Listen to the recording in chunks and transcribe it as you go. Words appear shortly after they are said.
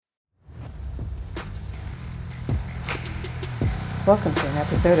Welcome to an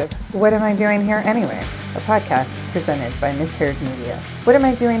episode of What Am I Doing Here Anyway? A podcast presented by Misheard Media. What Am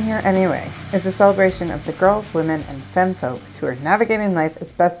I Doing Here Anyway? Is a celebration of the girls, women, and femme folks who are navigating life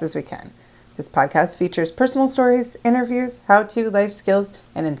as best as we can. This podcast features personal stories, interviews, how-to life skills,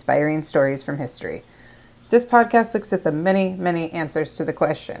 and inspiring stories from history. This podcast looks at the many, many answers to the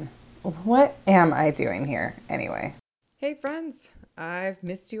question, what am I doing here anyway? Hey friends, I've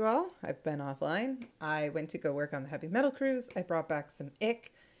missed you all. I've been offline. I went to go work on the heavy metal cruise. I brought back some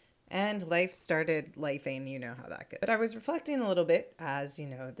ick and life started lifing. You know how that goes. But I was reflecting a little bit, as you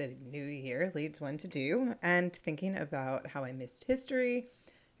know, the new year leads one to do, and thinking about how I missed history.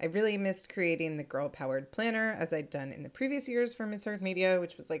 I really missed creating the girl-powered planner as I'd done in the previous years for Misheard Media,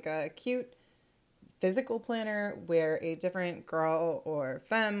 which was like a cute physical planner where a different girl or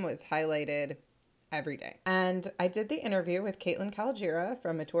femme was highlighted every day. And I did the interview with Caitlin Calgira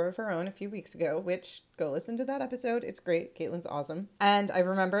from A Tour of Her Own a few weeks ago, which go listen to that episode. It's great. Caitlin's awesome. And I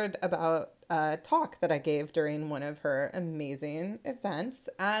remembered about a talk that I gave during one of her amazing events.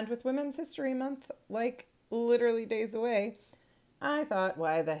 And with Women's History Month, like literally days away, I thought,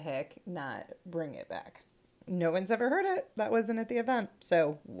 why the heck not bring it back? No one's ever heard it. That wasn't at the event.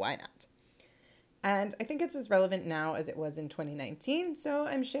 So why not? And I think it's as relevant now as it was in 2019, so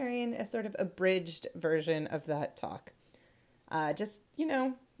I'm sharing a sort of abridged version of that talk. Just,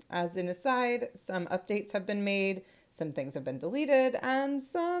 as an aside, some updates have been made, some things have been deleted, and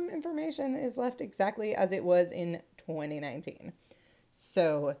some information is left exactly as it was in 2019.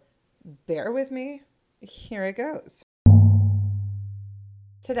 So bear with me. Here it goes.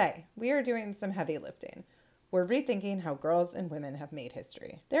 Today, we are doing some heavy lifting. We're rethinking how girls and women have made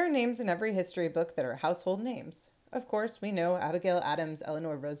history. There are names in every history book that are household names. Of course, we know Abigail Adams,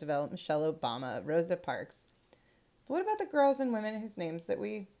 Eleanor Roosevelt, Michelle Obama, Rosa Parks. But what about the girls and women whose names that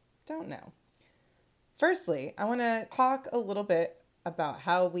we don't know? Firstly, I want to talk a little bit about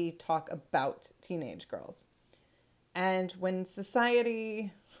how we talk about teenage girls. And when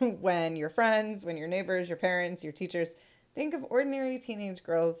society, when your friends, when your neighbors, your parents, your teachers think of ordinary teenage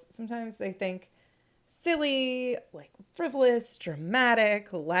girls, sometimes they think silly, like frivolous, dramatic,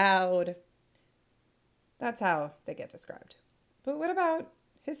 loud. That's how they get described. But what about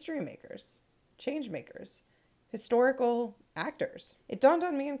history makers, change makers, historical actors? It dawned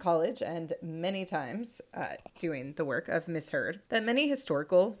on me in college and many times doing the work of Misheard that many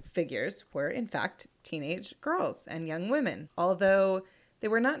historical figures were in fact teenage girls and young women, although they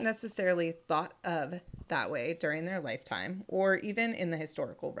were not necessarily thought of that way during their lifetime or even in the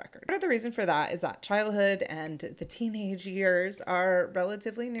historical record. Part of the reason for that is that childhood and the teenage years are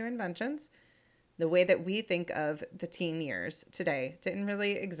relatively new inventions. The way that we think of the teen years today didn't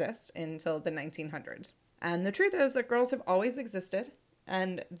really exist until the 1900s. And the truth is that girls have always existed,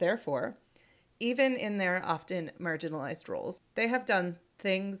 and therefore, even in their often marginalized roles, they have done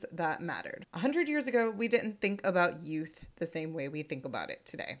things that mattered. 100 years ago, we didn't think about youth the same way we think about it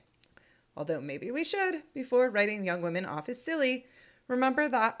today. Although maybe we should, before writing young women off as silly, remember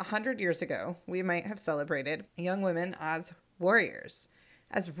that 100 years ago, we might have celebrated young women as warriors,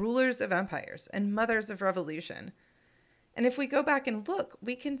 as rulers of empires, and mothers of revolution. And if we go back and look,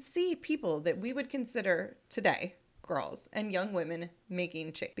 we can see people that we would consider today girls and young women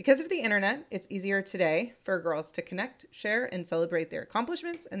making change. Because of the internet, it's easier today for girls to connect, share, and celebrate their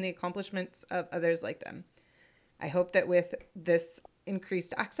accomplishments and the accomplishments of others like them. I hope that with this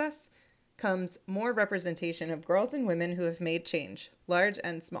increased access comes more representation of girls and women who have made change, large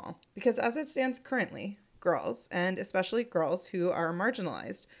and small. Because as it stands currently, girls, and especially girls who are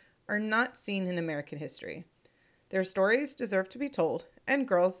marginalized, are not seen in American history. Their stories deserve to be told, and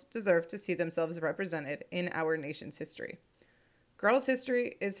girls deserve to see themselves represented in our nation's history. Girls'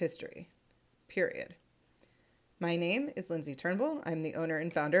 history is history. Period. My name is Lindsay Turnbull. I'm the owner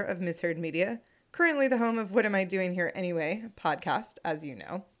and founder of Misheard Media, currently the home of What Am I Doing Here Anyway podcast, as you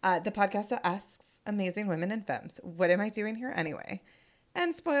know. The podcast that asks amazing women and femmes, what am I doing here anyway?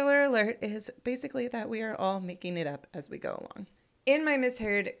 And spoiler alert is basically that we are all making it up as we go along. In my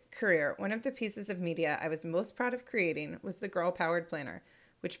Misheard career, one of the pieces of media I was most proud of creating was the Girl Powered Planner,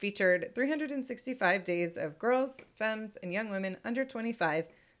 which featured 365 days of girls, femmes, and young women under 25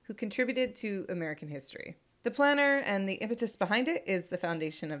 who contributed to American history. The planner and the impetus behind it is the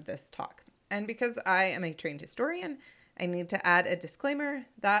foundation of this talk. And because I am a trained historian, I need to add a disclaimer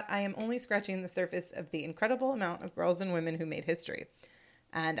that I am only scratching the surface of the incredible amount of girls and women who made history.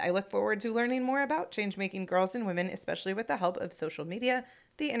 And I look forward to learning more about change-making girls and women, especially with the help of social media,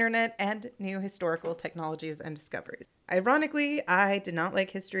 the internet, and new historical technologies and discoveries. Ironically, I did not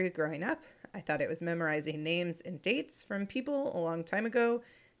like history growing up. I thought it was memorizing names and dates from people a long time ago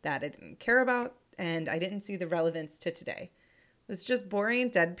that I didn't care about, and I didn't see the relevance to today. was just boring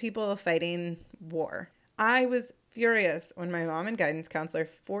dead people fighting war. I was furious when my mom and guidance counselor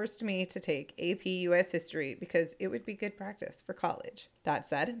forced me to take AP US History because it would be good practice for college. That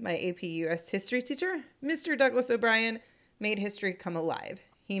said, my AP US History teacher, Mr. Douglas O'Brien, made history come alive.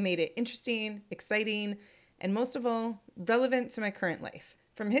 He made it interesting, exciting, and most of all, relevant to my current life.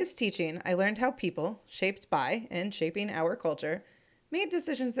 From his teaching, I learned how people, shaped by and shaping our culture, made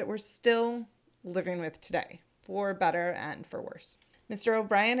decisions that we're still living with today, for better and for worse. Mr.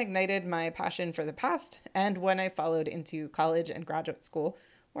 O'Brien ignited my passion for the past, and when I followed into college and graduate school,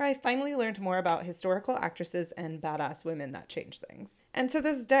 where I finally learned more about historical actresses and badass women that changed things. And to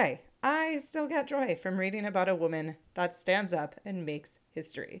this day, I still get joy from reading about a woman that stands up and makes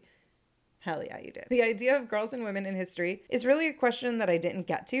history. Hell yeah, you did. The idea of girls and women in history is really a question that I didn't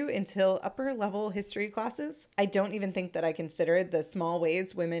get to until upper level history classes. I don't even think that I considered the small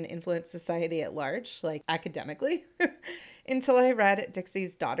ways women influence society at large, like academically, until I read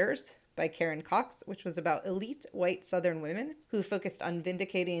Dixie's Daughters by Karen Cox, which was about elite white Southern women who focused on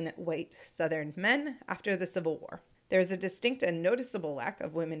vindicating white Southern men after the Civil War. There's a distinct and noticeable lack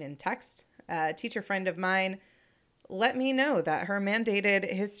of women in text. A teacher friend of mine let me know that her mandated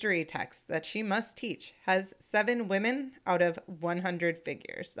history text that she must teach has 7 women out of 100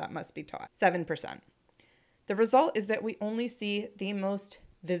 figures that must be taught, 7%. The result is that we only see the most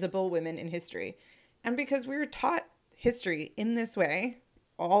visible women in history. And because we were taught history in this way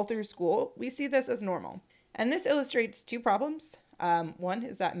all through school, we see this as normal. And this illustrates 2 problems. One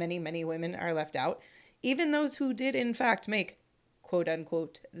is that many women are left out, even those who did in fact make quote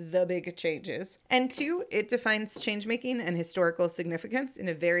unquote, the big changes. And 2, it defines change-making and historical significance in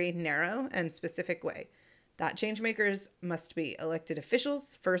a very narrow and specific way. That change-makers must be elected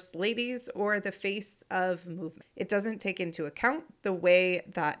officials, first ladies, or the face of movement. It doesn't take into account the way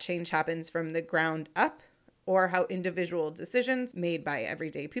that change happens from the ground up, or how individual decisions made by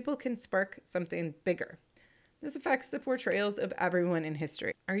everyday people can spark something bigger. This affects the portrayals of everyone in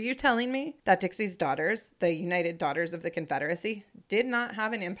history. Are you telling me that Dixie's Daughters, the United Daughters of the Confederacy, did not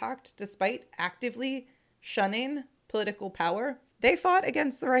have an impact despite actively shunning political power? They fought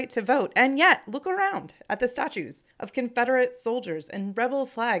against the right to vote, and yet look around at the statues of Confederate soldiers and rebel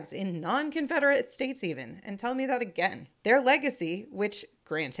flags in non-Confederate states even, and tell me that again. Their legacy, which,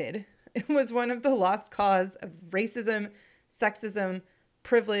 granted, was one of the lost cause of racism, sexism,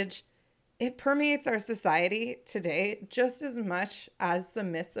 privilege, it permeates our society today just as much as the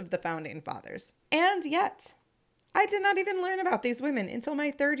myths of the founding fathers. And yet, I did not even learn about these women until my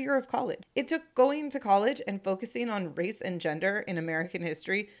 3rd year of college. It took going to college and focusing on race and gender in American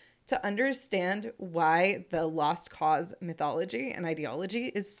history to understand why the lost cause mythology and ideology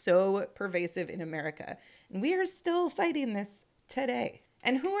is so pervasive in America. And we are still fighting this today.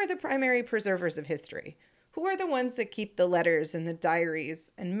 And who are the primary preservers of history? Who are the ones that keep the letters and the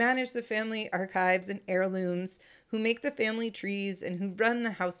diaries and manage the family archives and heirlooms, who make the family trees and who run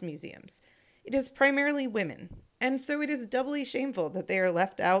the house museums? It is primarily women, and so it is doubly shameful that they are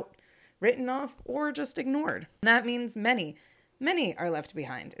left out, written off, or just ignored. And that means many are left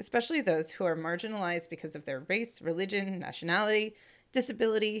behind, especially those who are marginalized because of their race, religion, nationality,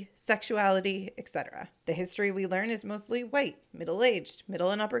 disability, sexuality, etc. The history we learn is mostly white, middle-aged,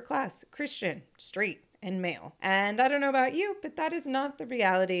 middle and upper class, Christian, straight, and male. And I don't know about you, but that is not the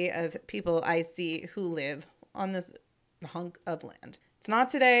reality of people I see who live on this hunk of land. It's not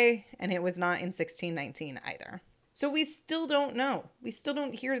today, and it was not in 1619 either. So we still don't know. We still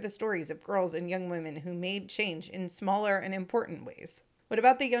don't hear the stories of girls and young women who made change in smaller and important ways. What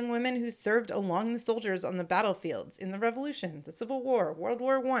about the young women who served along the soldiers on the battlefields in the Revolution, the Civil War, World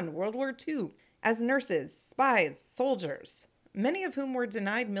War I, World War II, as nurses, spies, soldiers? Many of whom were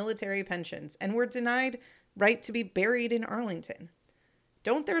denied military pensions and were denied right to be buried in Arlington.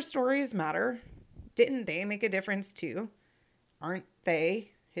 Don't their stories matter? Didn't they make a difference too? Aren't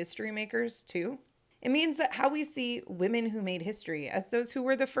they history makers too? It means that how we see women who made history as those who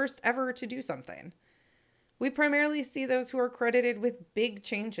were the first ever to do something. We primarily see those who are credited with big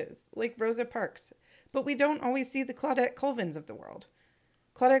changes, like Rosa Parks, but we don't always see the Claudette Colvins of the world.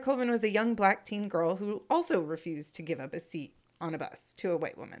 Claudette Colvin was a young black teen girl who also refused to give up a seat on a bus to a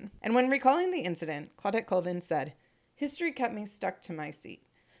white woman. And when recalling the incident, Claudette Colvin said, "History kept me stuck to my seat.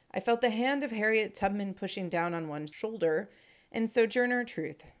 I felt the hand of Harriet Tubman pushing down on one shoulder and Sojourner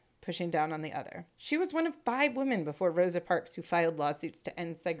Truth pushing down on the other. She was one of 5 women before Rosa Parks who filed lawsuits to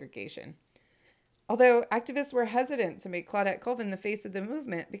end segregation. Although activists were hesitant to make Claudette Colvin the face of the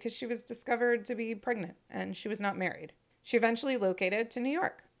movement because she was discovered to be pregnant and she was not married. She eventually located to New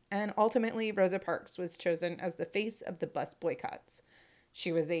York, and ultimately Rosa Parks was chosen as the face of the bus boycotts.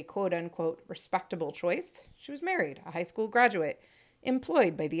 She was a quote-unquote respectable choice. She was married, a high school graduate,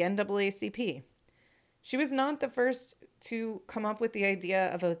 employed by the NAACP. She was not the first to come up with the idea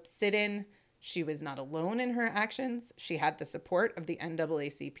of a sit-in. She was not alone in her actions. She had the support of the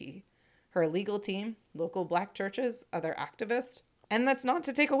NAACP, her legal team, local Black churches, other activists. And that's not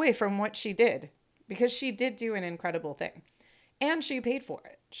to take away from what she did, because she did do an incredible thing. And she paid for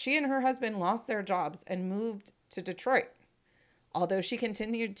it. She and her husband lost their jobs and moved to Detroit, although she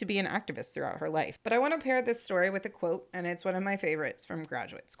continued to be an activist throughout her life. But I want to pair this story with a quote, and it's one of my favorites from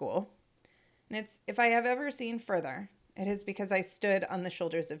graduate school. And it's, "If I have ever seen further, it is because I stood on the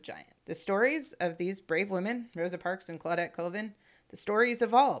shoulders of giants." The stories of these brave women, Rosa Parks and Claudette Colvin, the stories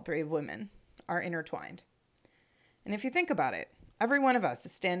of all brave women are intertwined. And if you think about it, every one of us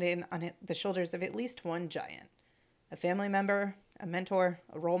is standing on the shoulders of at least one giant. A family member, a mentor,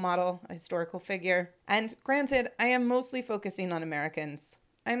 a role model, a historical figure. And granted, I am mostly focusing on Americans.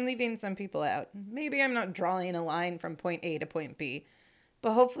 I'm leaving some people out. Maybe I'm not drawing a line from point A to point B,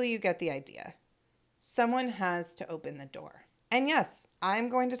 but hopefully you get the idea. Someone has to open the door. And yes, I'm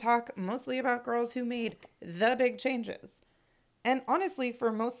going to talk mostly about girls who made the big changes. And honestly,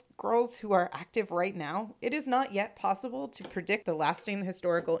 for most girls who are active right now, it is not yet possible to predict the lasting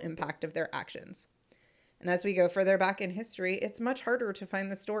historical impact of their actions. And as we go further back in history, it's much harder to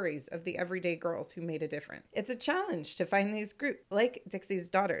find the stories of the everyday girls who made a difference. It's a challenge to find these groups, like Dixie's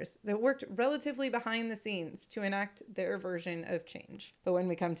Daughters, that worked relatively behind the scenes to enact their version of change. But when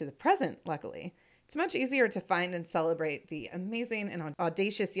we come to the present, luckily, it's much easier to find and celebrate the amazing and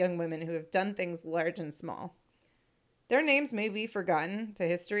audacious young women who have done things large and small. Their names may be forgotten to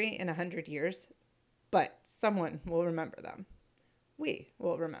history in 100 years, but someone will remember them. We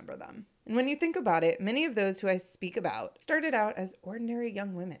will remember them. And when you think about it, many of those who I speak about started out as ordinary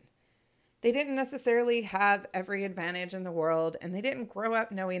young women. They didn't necessarily have every advantage in the world, and they didn't grow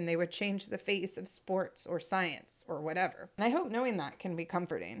up knowing they would change the face of sports or science or whatever. And I hope knowing that can be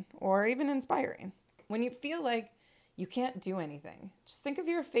comforting or even inspiring. When you feel like you can't do anything, just think of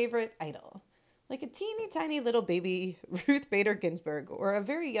your favorite idol, like a teeny tiny little baby Ruth Bader Ginsburg or a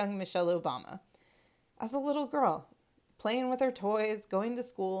very young Michelle Obama. As a little girl, playing with her toys, going to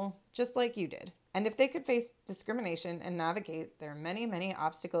school, just like you did. And if they could face discrimination and navigate their many, many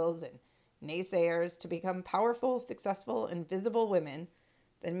obstacles and naysayers to become powerful, successful, and visible women,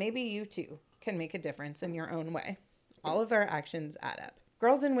 then maybe you too can make a difference in your own way. All of our actions add up.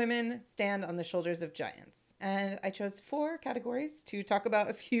 Girls and women stand on the shoulders of giants. And I chose 4 categories to talk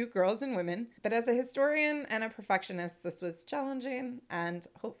about a few girls and women. But as a historian and a perfectionist, this was challenging, and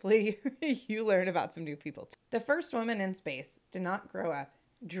hopefully you learned about some new people too. The first woman in space did not grow up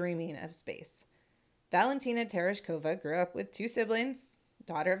dreaming of space. Valentina Tereshkova grew up with 2 siblings,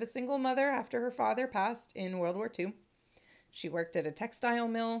 daughter of a single mother after her father passed in World War II. She worked at a textile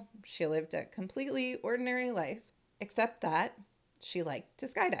mill. She lived a completely ordinary life, except that she liked to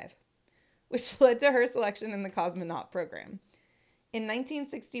skydive, which led to her selection in the cosmonaut program. In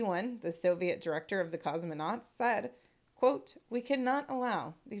 1961, the Soviet director of the cosmonauts said, quote, "We cannot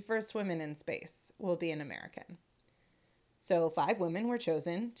allow the first woman in space will be an American." So 5 women were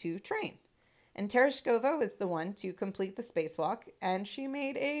chosen to train. And Tereshkova was the one to complete the spacewalk, and she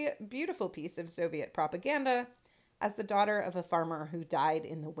made a beautiful piece of Soviet propaganda as the daughter of a farmer who died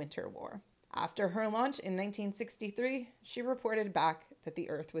in the Winter War. After her launch in 1963, she reported back that the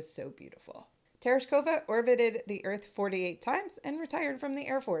Earth was so beautiful. Tereshkova orbited the Earth 48 times and retired from the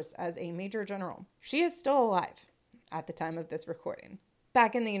Air Force as a major general. She is still alive at the time of this recording.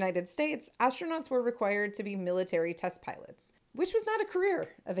 Back in the United States, astronauts were required to be military test pilots, which was not a career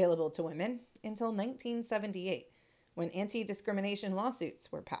available to women until 1978, when anti-discrimination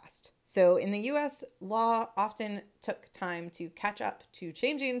lawsuits were passed. So in the US, law often took time to catch up to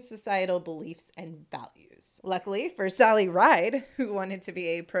changing societal beliefs and values. Luckily for Sally Ride, who wanted to be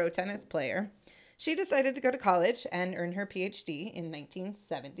a pro tennis player, she decided to go to college and earn her PhD in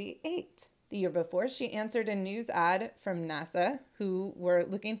 1978. The year before, she answered a news ad from NASA, who were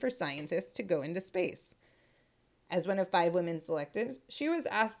looking for scientists to go into space. As one of 5 women selected, she was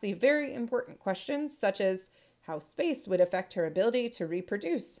asked the very important questions such as how space would affect her ability to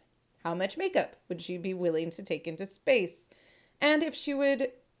reproduce, how much makeup would she be willing to take into space, and if she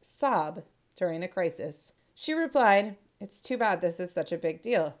would sob during a crisis. She replied, "It's too bad this is such a big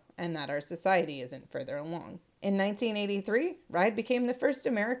deal and that our society isn't further along." In 1983, Ride became the first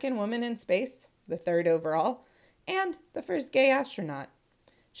American woman in space, the 3rd overall, and the first gay astronaut.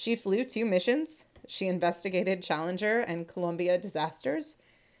 She flew 2 missions. She investigated Challenger and Columbia disasters.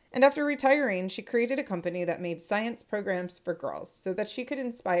 And after retiring, she created a company that made science programs for girls so that she could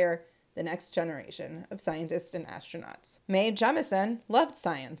inspire the next generation of scientists and astronauts. Mae Jemison loved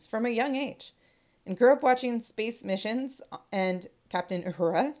science from a young age and grew up watching space missions and Captain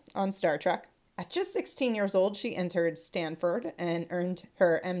Uhura on Star Trek. At just 16 years old, she entered Stanford and earned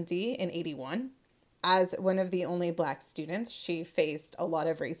her MD in 81. As one of the only Black students, she faced a lot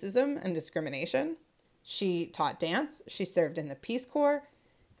of racism and discrimination. She taught dance, she served in the Peace Corps,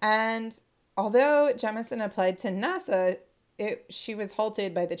 and although Jemison applied to NASA, she was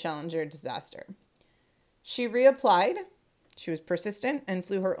halted by the Challenger disaster. She reapplied, she was persistent, and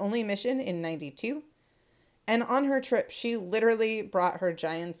flew her only mission in 92. And on her trip, she literally brought her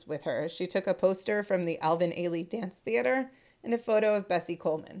giants with her. She took a poster from the Alvin Ailey Dance Theater and a photo of Bessie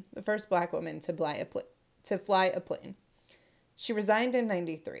Coleman, the first Black woman to fly a plane. She resigned in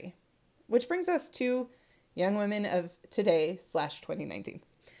 93, which brings us to young women of today/2019.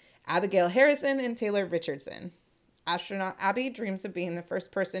 Abigail Harrison and Taylor Richardson. Astronaut Abby dreams of being the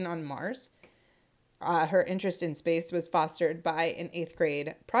first person on Mars. Her interest in space was fostered by an 8th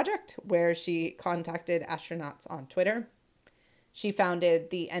grade project where she contacted astronauts on Twitter. She founded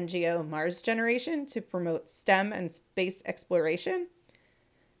the NGO Mars Generation to promote STEM and space exploration.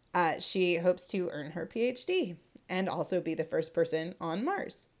 She hopes to earn her PhD and also be the first person on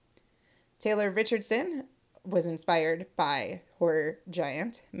Mars. Taylor Richardson was inspired by horror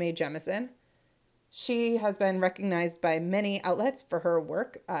giant Mae Jemison. She has been recognized by many outlets for her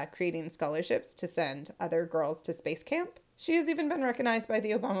work creating scholarships to send other girls to space camp. She has even been recognized by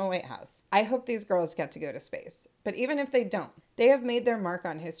the Obama White House. I hope these girls get to go to space. But even if they don't, they have made their mark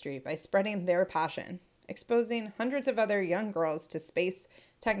on history by spreading their passion, exposing hundreds of other young girls to space,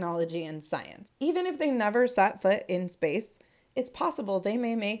 technology, and science. Even if they never set foot in space, it's possible they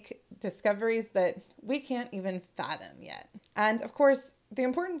may make discoveries that we can't even fathom yet. And of course, the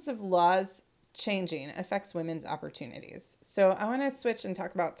importance of laws changing affects women's opportunities. So I want to switch and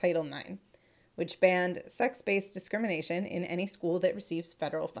talk about Title IX, which banned sex-based discrimination in any school that receives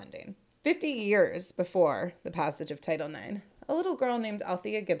federal funding. 50 years before the passage of Title IX, a little girl named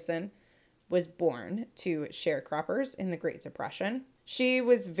Althea Gibson was born to sharecroppers in the Great Depression. She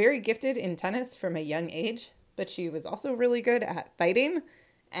was very gifted in tennis from a young age, but she was also really good at fighting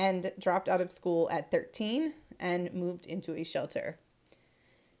and dropped out of school at 13 and moved into a shelter.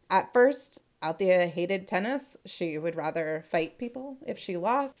 At first, Althea hated tennis. She would rather fight people if she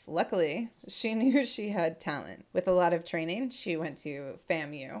lost. Luckily, she knew she had talent. With a lot of training, she went to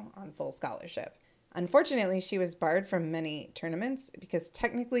FAMU on full scholarship. Unfortunately, she was barred from many tournaments because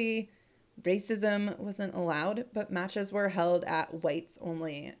technically racism wasn't allowed, but matches were held at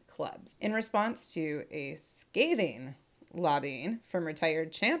whites-only clubs. In response to a scathing lobbying from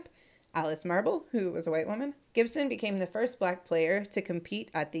retired champ Alice Marble, who was a white woman, Gibson became the first Black player to compete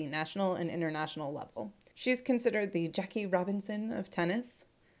at the national and international level. She's considered the Jackie Robinson of tennis,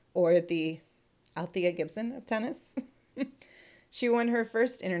 or the Althea Gibson of tennis. She won her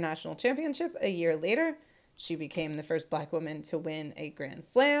first international championship a year later. She became the first Black woman to win a Grand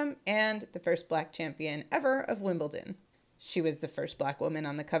Slam and the first Black champion ever of Wimbledon. She was the first Black woman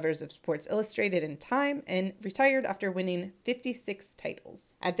on the covers of Sports Illustrated and Time and retired after winning 56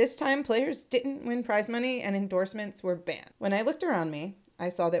 titles. At this time, players didn't win prize money and endorsements were banned. When I looked around me, I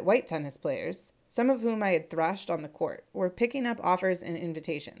saw that white tennis players, some of whom I had thrashed on the court, were picking up offers and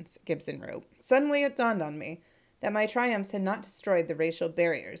invitations, Gibson wrote. Suddenly it dawned on me that my triumphs had not destroyed the racial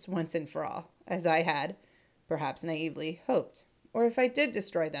barriers once and for all, as I had, perhaps naively, hoped. Or if I did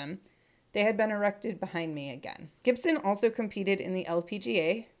destroy them, they had been erected behind me again. Gibson also competed in the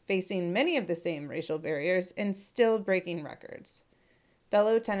LPGA, facing many of the same racial barriers and still breaking records.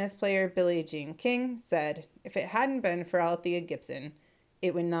 Fellow tennis player Billie Jean King said, "If it hadn't been for Althea Gibson,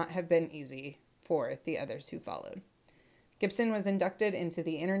 it would not have been easy for the others who followed." Gibson was inducted into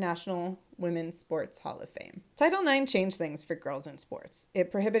the International Women's Sports Hall of Fame. Title IX changed things for girls in sports.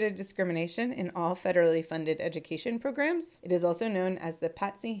 It prohibited discrimination in all federally funded education programs. It is also known as the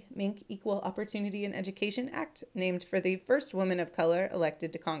Patsy Mink Equal Opportunity in Education Act, named for the first woman of color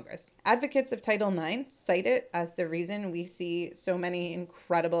elected to Congress. Advocates of Title IX cite it as the reason we see so many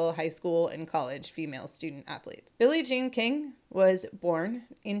incredible high school and college female student athletes. Billie Jean King was born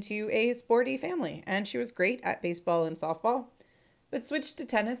into a sporty family, and she was great at baseball and softball, but switched to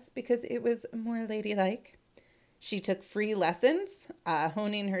tennis because it was more ladylike. She took free lessons,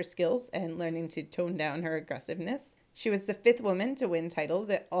 honing her skills and learning to tone down her aggressiveness. She was the 5th woman to win titles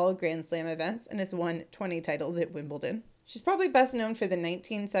at all Grand Slam events and has won 20 titles at Wimbledon. She's probably best known for the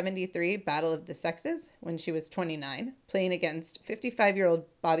 1973 Battle of the Sexes when she was 29, playing against 55-year-old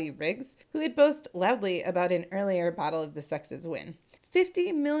Bobby Riggs, who had boasted loudly about an earlier Battle of the Sexes win.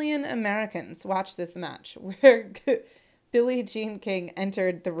 50 million Americans watched this match, where Billie Jean King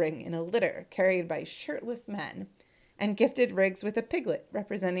entered the ring in a litter carried by shirtless men and gifted Riggs with a piglet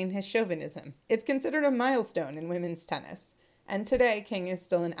representing his chauvinism. It's considered a milestone in women's tennis. And today, King is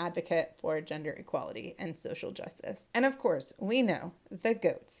still an advocate for gender equality and social justice. And of course, we know the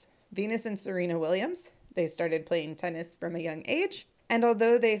GOATs, Venus and Serena Williams. They started playing tennis from a young age. And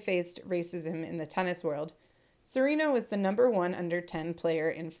although they faced racism in the tennis world, Serena was the number 1 under 10 player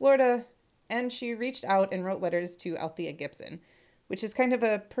in Florida, and she reached out and wrote letters to Althea Gibson, which is kind of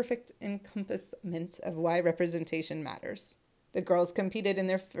a perfect encompassment of why representation matters. The girls competed in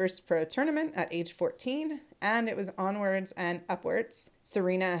their first pro tournament at age 14, and it was onwards and upwards.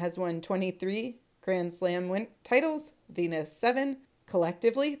 Serena has won 23 Grand Slam titles, Venus 7.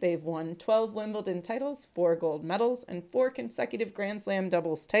 Collectively, they've won 12 Wimbledon titles, 4 gold medals, and 4 consecutive Grand Slam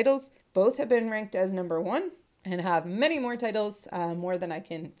doubles titles. Both have been ranked as number 1 and have many more titles, more than I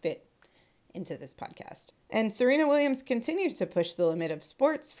can fit into this podcast. And Serena Williams continued to push the limit of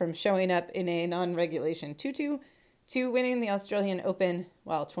sports, from showing up in a non-regulation tutu to winning the Australian Open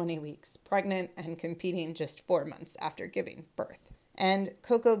while 20 weeks pregnant and competing just 4 months after giving birth. And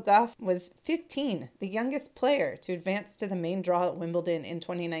Coco Gauff was 15, the youngest player to advance to the main draw at Wimbledon in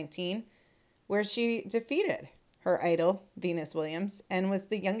 2019, where she defeated her idol, Venus Williams, and was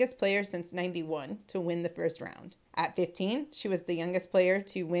the youngest player since '91 to win the first round. At 15, she was the youngest player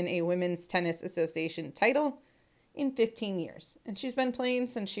to win a Women's Tennis Association title in 15 years, and she's been playing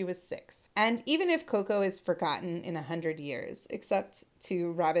since she was 6. And even if Coco is forgotten in 100 years, except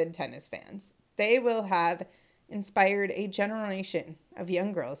to rabid tennis fans, they will have inspired a generation of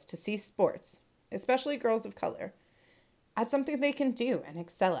young girls to see sports, especially girls of color, as something they can do and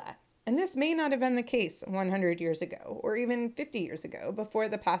excel at. And this may not have been the case 100 years ago, or even 50 years ago, before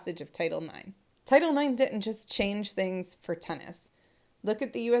the passage of Title IX. Title IX didn't just change things for tennis. Look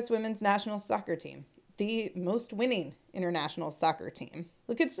at the U.S. women's national soccer team, the most winning international soccer team.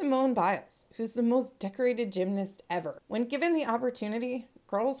 Look at Simone Biles, who's the most decorated gymnast ever. When given the opportunity,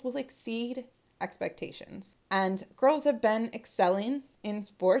 girls will exceed expectations. And girls have been excelling in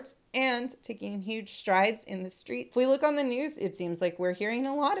sports and taking huge strides in the street. If we look on the news, it seems like we're hearing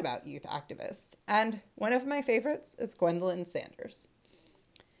a lot about youth activists. And one of my favorites is Gwendolyn Sanders.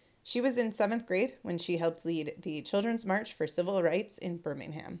 She was in 7th grade when she helped lead the Children's March for Civil Rights in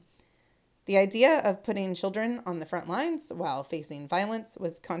Birmingham. The idea of putting children on the front lines while facing violence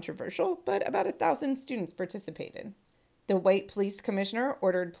was controversial, but about 1,000 students participated. The white police commissioner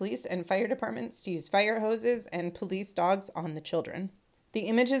ordered police and fire departments to use fire hoses and police dogs on the children. The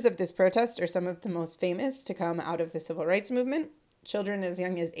images of this protest are some of the most famous to come out of the civil rights movement. Children as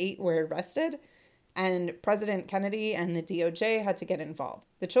young as 8 were arrested, and President Kennedy and the DOJ had to get involved.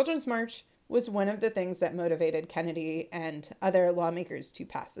 The Children's March was one of the things that motivated Kennedy and other lawmakers to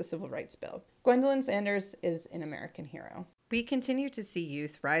pass the Civil Rights Bill. Gwendolyn Sanders is an American hero. We continue to see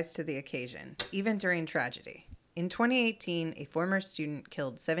youth rise to the occasion, even during tragedy. In 2018, a former student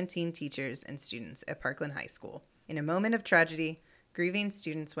killed 17 teachers and students at Parkland High School. In a moment of tragedy, grieving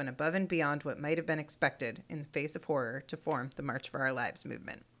students went above and beyond what might have been expected in the face of horror to form the March for Our Lives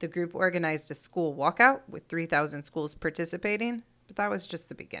movement. The group organized a school walkout with 3,000 schools participating, but that was just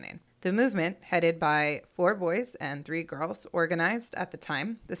the beginning. The movement, headed by 4 boys and 3 girls, organized, at the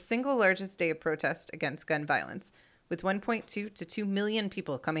time, the single largest day of protest against gun violence, with 1.2 to 2 million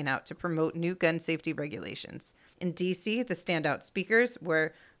people coming out to promote new gun safety regulations. In D.C., the standout speakers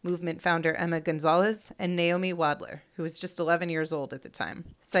were movement founder Emma Gonzalez and Naomi Wadler, who was just 11 years old at the time.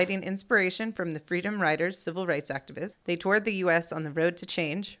 Citing inspiration from the Freedom Riders civil rights activists, they toured the U.S. on the road to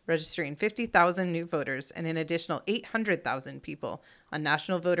change, registering 50,000 new voters and an additional 800,000 people on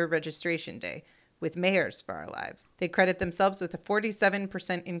National Voter Registration Day, with Mayors for Our Lives. They credit themselves with a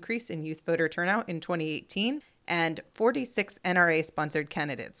 47% increase in youth voter turnout in 2018, and 46 NRA-sponsored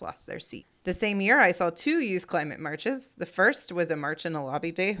candidates lost their seat. The same year, I saw 2 youth climate marches. The first was a march in a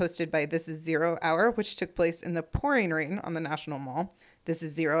lobby day hosted by This Is Zero Hour, which took place in the pouring rain on the National Mall. This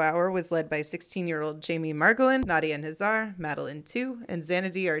Is Zero Hour was led by 16-year-old Jamie Margolin, Nadia Nazar, Madeline Tu, and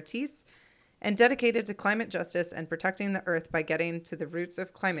Xanadu Ortiz, and dedicated to climate justice and protecting the earth by getting to the roots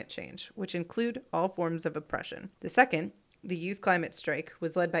of climate change, which include all forms of oppression. The second, the Youth Climate Strike,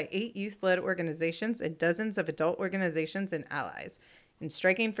 was led by 8 youth-led organizations and dozens of adult organizations and allies in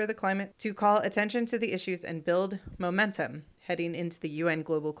striking for the climate to call attention to the issues and build momentum heading into the UN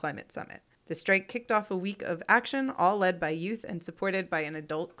Global Climate Summit. The strike kicked off a week of action, all led by youth and supported by an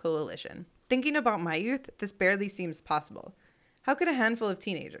adult coalition. Thinking about my youth, this barely seems possible. How could a handful of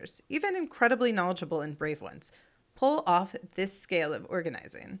teenagers, even incredibly knowledgeable and brave ones, pull off this scale of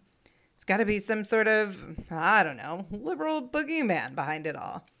organizing? It's got to be some sort of, liberal boogeyman behind it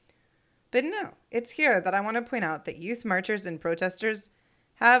all. But no, it's here that I want to point out that youth marchers and protesters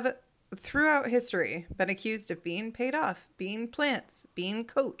have, throughout history, been accused of being paid off, being plants, being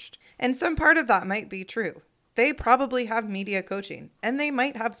coached. And some part of that might be true. They probably have media coaching, and they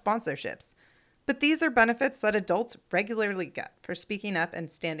might have sponsorships. But these are benefits that adults regularly get for speaking up and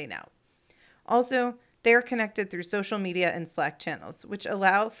standing out. Also, they are connected through social media and Slack channels, which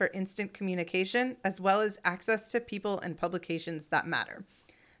allow for instant communication as well as access to people and publications that matter,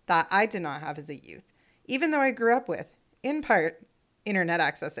 that I did not have as a youth, even though I grew up with, in part, internet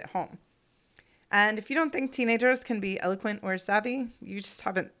access at home. And if you don't think teenagers can be eloquent or savvy, you just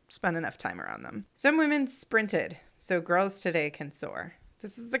haven't spent enough time around them. Some women sprinted, so girls today can soar.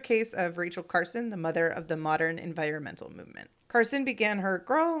 This is the case of Rachel Carson, the mother of the modern environmental movement. Carson began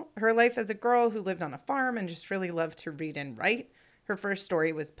her life as a girl who lived on a farm and just really loved to read and write. Her first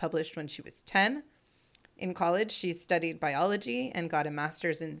story was published when she was 10. In college, she studied biology and got a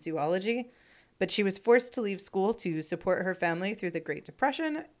master's in zoology, but she was forced to leave school to support her family through the Great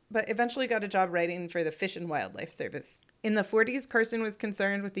Depression, but eventually got a job writing for the Fish and Wildlife Service. In the 40s, Carson was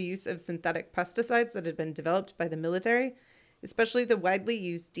concerned with the use of synthetic pesticides that had been developed by the military, especially the widely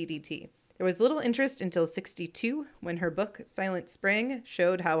used DDT. There was little interest until 1962, when her book, Silent Spring,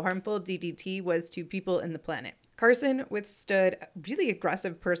 showed how harmful DDT was to people and the planet. Carson withstood really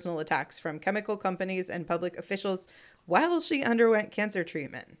aggressive personal attacks from chemical companies and public officials while she underwent cancer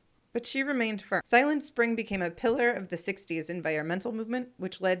treatment. But she remained firm. Silent Spring became a pillar of the 60s environmental movement,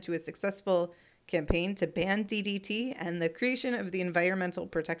 which led to a successful campaign to ban DDT and the creation of the Environmental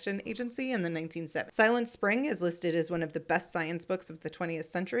Protection Agency in the 1970s. Silent Spring is listed as one of the best science books of the 20th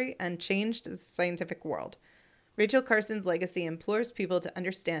century and changed the scientific world. Rachel Carson's legacy implores people to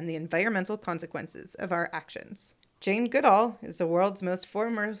understand the environmental consequences of our actions. Jane Goodall is the world's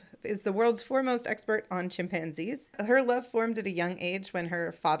foremost expert on chimpanzees. Her love formed at a young age when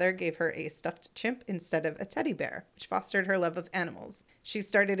her father gave her a stuffed chimp instead of a teddy bear, which fostered her love of animals. She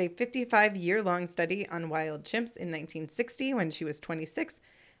started a 55-year-long study on wild chimps in 1960 when she was 26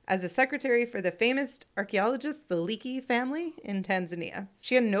 as a secretary for the famous archaeologist the Leakey family in Tanzania.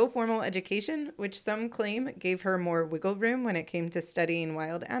 She had no formal education, which some claim gave her more wiggle room when it came to studying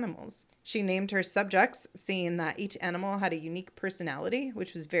wild animals. She named her subjects, seeing that each animal had a unique personality,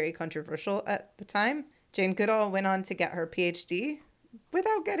 which was very controversial at the time. Jane Goodall went on to get her PhD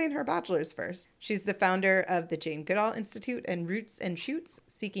without getting her bachelor's first. She's the founder of the Jane Goodall Institute and Roots and Shoots,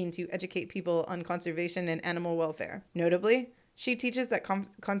 seeking to educate people on conservation and animal welfare. Notably, she teaches that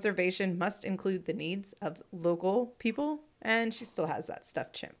conservation must include the needs of local people, and she still has that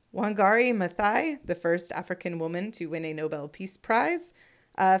stuffed chimp. Wangari Maathai, the first African woman to win a Nobel Peace Prize,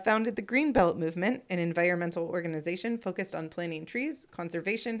 founded the Greenbelt Movement, an environmental organization focused on planting trees,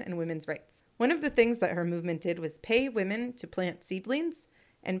 conservation, and women's rights. One of the things that her movement did was pay women to plant seedlings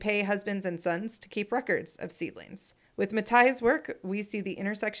and pay husbands and sons to keep records of seedlings. With Maathai's work, we see the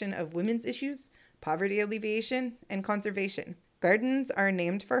intersection of women's issues, poverty alleviation, and conservation. Gardens are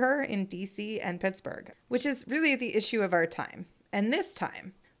named for her in DC and Pittsburgh, which is really the issue of our time. And this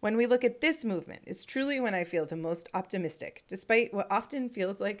time, when we look at this movement, is truly when I feel the most optimistic, despite what often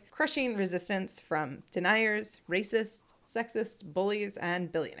feels like crushing resistance from deniers, racists, sexists, bullies,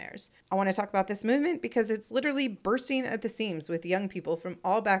 and billionaires. I want to talk about this movement because it's literally bursting at the seams with young people from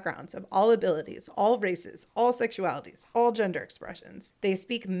all backgrounds, of all abilities, all races, all sexualities, all gender expressions. They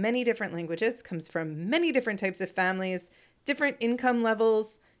speak many different languages, comes from many different types of families, different income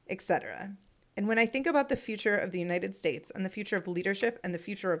levels, etc. And when I think about the future of the United States and the future of leadership and the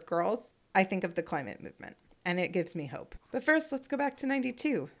future of girls, I think of the climate movement, and it gives me hope. But first, let's go back to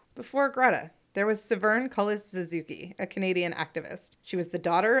 92. Before Greta, there was Severn Cullis Suzuki, a Canadian activist. She was the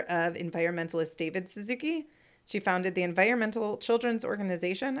daughter of environmentalist David Suzuki. She founded the Environmental Children's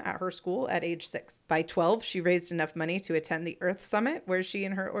Organization at her school at age 6. By 12, she raised enough money to attend the Earth Summit, where she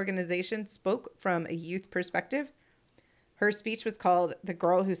and her organization spoke from a youth perspective. Her speech was called "The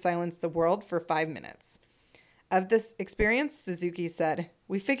Girl Who Silenced the World for 5 Minutes." Of this experience, Suzuki said,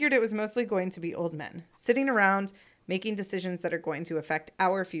 "We figured it was mostly going to be old men, sitting around, making decisions that are going to affect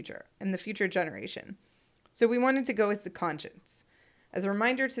our future and the future generation. So we wanted to go as the conscience, as a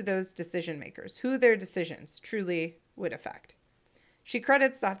reminder to those decision makers who their decisions truly would affect." She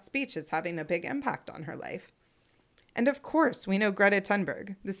credits that speech as having a big impact on her life. And of course, we know Greta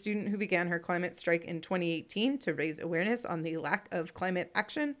Thunberg, the student who began her climate strike in 2018 to raise awareness on the lack of climate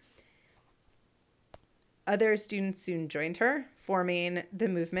action. Other students soon joined her, forming the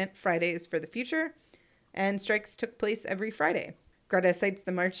movement Fridays for the Future, and strikes took place every Friday. Greta cites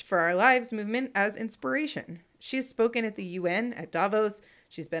the March for Our Lives movement as inspiration. She's spoken at the UN, at Davos.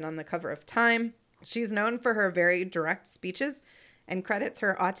 She's been on the cover of Time. She's known for her very direct speeches and credits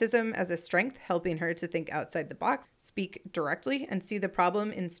her autism as a strength, helping her to think outside the box, speak directly, and see the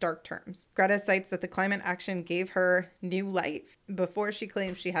problem in stark terms. Greta cites that the climate action gave her new life. Before, she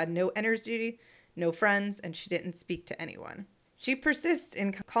claimed she had no energy, no friends, and she didn't speak to anyone. She persists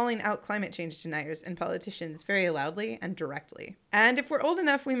in calling out climate change deniers and politicians very loudly and directly. And if we're old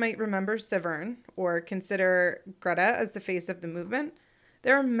enough, we might remember Severn or consider Greta as the face of the movement.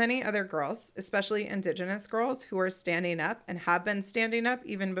 There are many other girls, especially Indigenous girls, who are standing up and have been standing up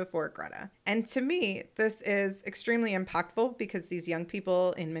even before Greta. And to me, this is extremely impactful because these young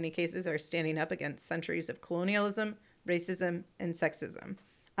people, in many cases, are standing up against centuries of colonialism, racism, and sexism.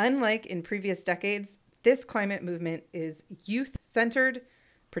 Unlike in previous decades, this climate movement is youth-centered,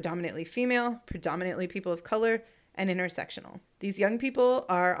 predominantly female, predominantly people of color, and intersectional. These young people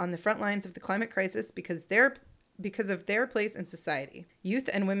are on the front lines of the climate crisis because of their place in society. Youth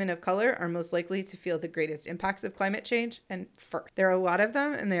and women of color are most likely to feel the greatest impacts of climate change and first. There are a lot of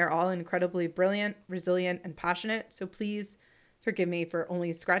them, and they are all incredibly brilliant, resilient, and passionate, so please forgive me for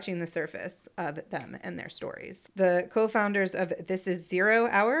only scratching the surface of them and their stories. The co-founders of This Is Zero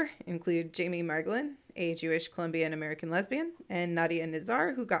Hour include Jamie Margolin, a Jewish Colombian American lesbian, and Nadia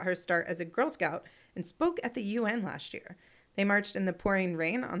Nizar, who got her start as a Girl Scout and spoke at the UN last year. They marched in the pouring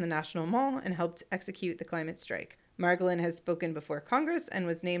rain on the National Mall and helped execute the climate strike. Margolin has spoken before Congress and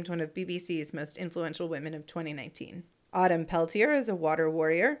was named one of BBC's most influential women of 2019. Autumn Peltier is a water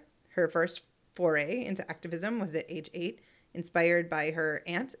warrior. Her first foray into activism was at age 8, inspired by her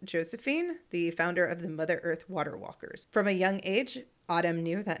aunt, Josephine, the founder of the Mother Earth Water Walkers. From a young age, Autumn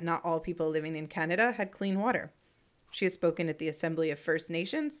knew that not all people living in Canada had clean water. She has spoken at the Assembly of First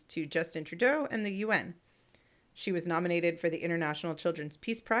Nations, to Justin Trudeau, and the UN. She was nominated for the International Children's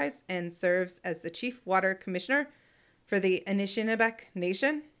Peace Prize and serves as the Chief Water Commissioner for the Anishinaabe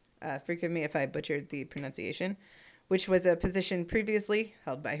Nation. Forgive me if I butchered the pronunciation, which was a position previously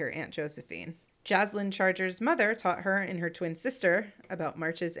held by her Aunt Josephine. Jaslyn Charger's mother taught her and her twin sister about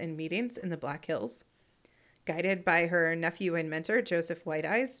marches and meetings in the Black Hills. Guided by her nephew and mentor, Joseph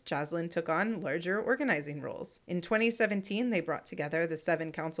Whiteeyes, Jaslyn took on larger organizing roles. In 2017, they brought together the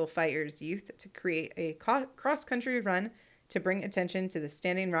 7 Council Fires youth to create a cross-country run to bring attention to the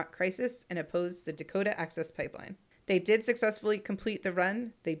Standing Rock crisis and oppose the Dakota Access Pipeline. They did successfully complete the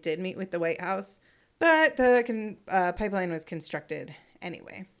run. They did meet with the White House, but the pipeline was constructed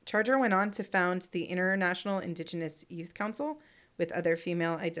anyway. Charger went on to found the International Indigenous Youth Council with other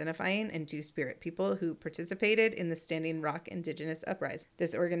female identifying and Two-Spirit people who participated in the Standing Rock Indigenous Uprising.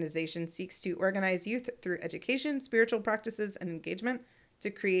 This organization seeks to organize youth through education, spiritual practices, and engagement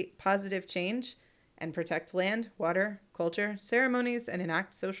to create positive change and protect land, water, culture, ceremonies, and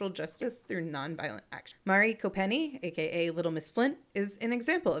enact social justice through nonviolent action. Mari Kopeni, aka Little Miss Flint, is an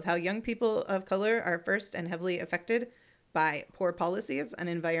example of how young people of color are first and heavily affected by poor policies and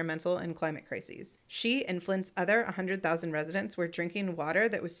environmental and climate crises. She and Flint's other 100,000 residents were drinking water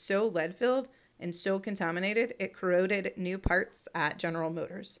that was so lead-filled and so contaminated it corroded new parts at General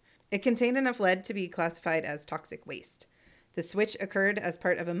Motors. It contained enough lead to be classified as toxic waste. The switch occurred as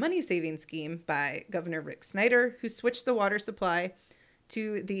part of a money-saving scheme by Governor Rick Snyder, who switched the water supply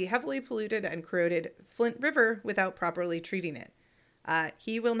to the heavily polluted and corroded Flint River without properly treating it.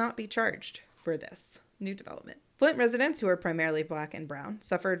 He will not be charged for this new development. Flint residents, who are primarily Black and brown,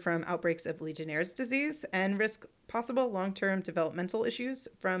 suffered from outbreaks of Legionnaire's disease and risk possible long-term developmental issues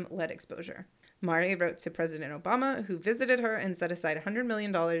from lead exposure. Mari wrote to President Obama, who visited her and set aside $100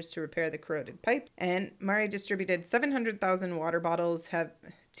 million to repair the corroded pipe. And Mari distributed 700,000 water bottles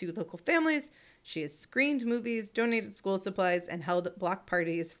to local families. She has screened movies, donated school supplies, and held block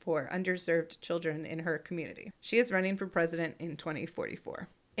parties for underserved children in her community. She is running for president in 2044.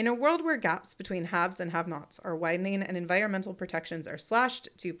 In a world where gaps between haves and have-nots are widening and environmental protections are slashed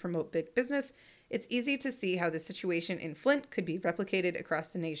to promote big business, it's easy to see how the situation in Flint could be replicated across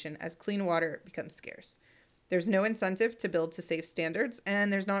the nation as clean water becomes scarce. There's no incentive to build to safe standards,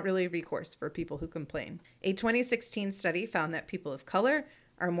 and there's not really recourse for people who complain. A 2016 study found that people of color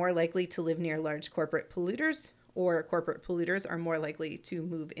are more likely to live near large corporate polluters, or corporate polluters are more likely to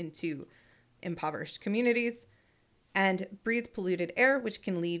move into impoverished communities, and breathe polluted air, which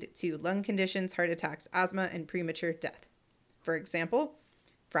can lead to lung conditions, heart attacks, asthma, and premature death. For example,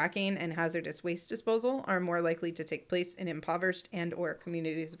 fracking and hazardous waste disposal are more likely to take place in impoverished and/or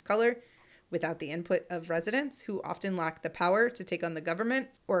communities of color without the input of residents who often lack the power to take on the government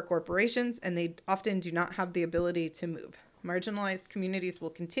or corporations, and they often do not have the ability to move. Marginalized communities will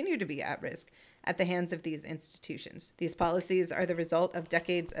continue to be at risk at the hands of these institutions. These policies are the result of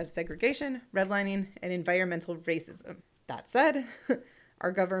decades of segregation, redlining, and environmental racism. That said,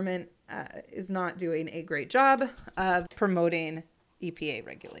 our government is not doing a great job of promoting EPA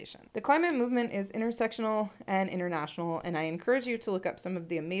regulation. The climate movement is intersectional and international, and I encourage you to look up some of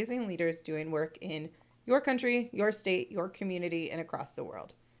the amazing leaders doing work in your country, your state, your community, and across the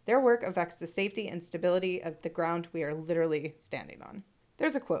world. Their work affects the safety and stability of the ground we are literally standing on.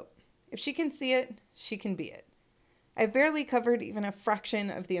 There's a quote, "If she can see it, she can be it." I've barely covered even a fraction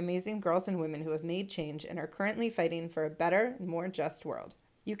of the amazing girls and women who have made change and are currently fighting for a better and more just world.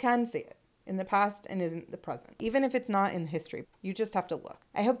 You can see it in the past and in the present, even if it's not in history. You just have to look.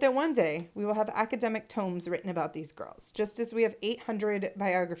 I hope that one day we will have academic tomes written about these girls, just as we have 800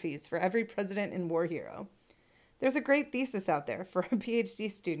 biographies for every president and war hero. There's a great thesis out there for a PhD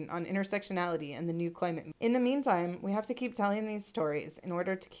student on intersectionality and the new climate. In the meantime, we have to keep telling these stories in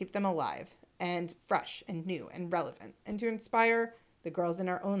order to keep them alive and fresh and new and relevant, and to inspire the girls in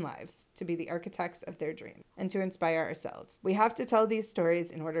our own lives to be the architects of their dreams and to inspire ourselves. We have to tell these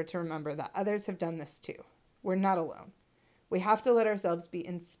stories in order to remember that others have done this too. We're not alone. We have to let ourselves be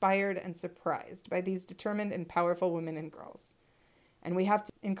inspired and surprised by these determined and powerful women and girls. And we have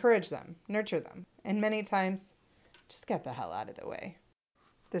to encourage them, nurture them, and many times, just get the hell out of the way.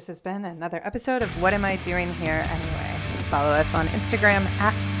 This has been another episode of What Am I Doing Here Anyway? Follow us on Instagram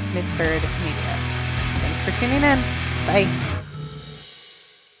 @MisHeardMedia. Thanks for tuning in. Bye.